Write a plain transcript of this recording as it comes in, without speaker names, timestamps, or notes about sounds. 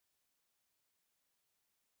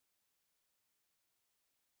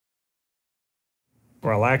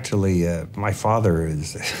Well, actually, my father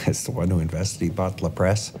is the one who invested. He bought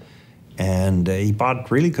Presse. And he bought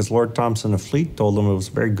it really because Lord Thompson of Fleet told him it was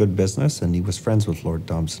a very good business, and he was friends with Lord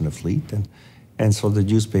Thompson of Fleet. And so the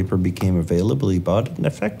newspaper became available. He bought it, and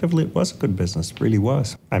effectively it was a good business. It really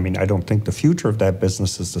was. I mean, I don't think the future of that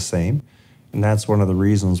business is the same. And that's one of the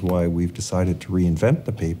reasons why we've decided to reinvent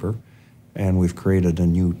the paper. And we've created a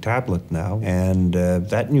new tablet now. And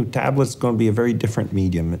that new tablet's going to be a very different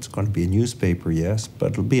medium. It's going to be a newspaper, yes,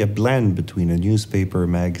 but it'll be a blend between a newspaper, a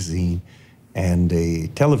magazine, and a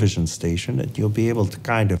television station. And you'll be able to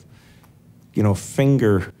kind of,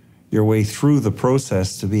 finger your way through the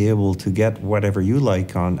process to be able to get whatever you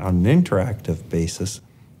like on an interactive basis,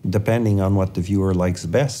 depending on what the viewer likes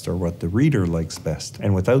best or what the reader likes best.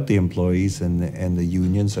 And without the employees and the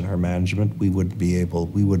unions and our management, we wouldn't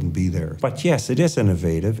be there. But yes, it is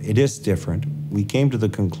innovative, it is different. We came to the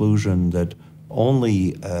conclusion that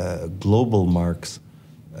only global marks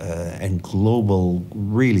and global,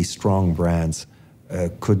 really strong brands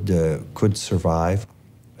could survive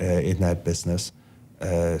in that business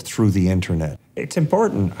through the internet. It's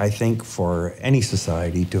important, I think, for any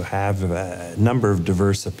society to have a number of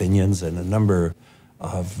diverse opinions and a number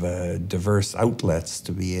of diverse outlets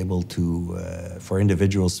to be able to, for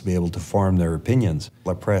individuals to be able to form their opinions.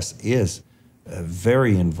 La Presse is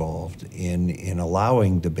very involved in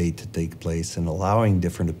allowing debate to take place and allowing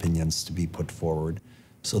different opinions to be put forward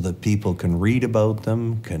so that people can read about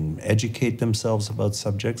them, can educate themselves about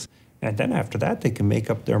subjects, and then after that they can make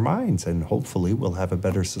up their minds, and hopefully we'll have a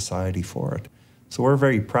better society for it. So we're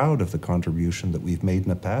very proud of the contribution that we've made in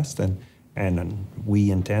the past, and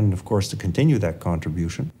we intend, of course, to continue that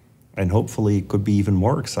contribution. And hopefully it could be even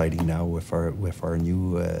more exciting now with our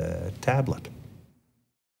new tablet.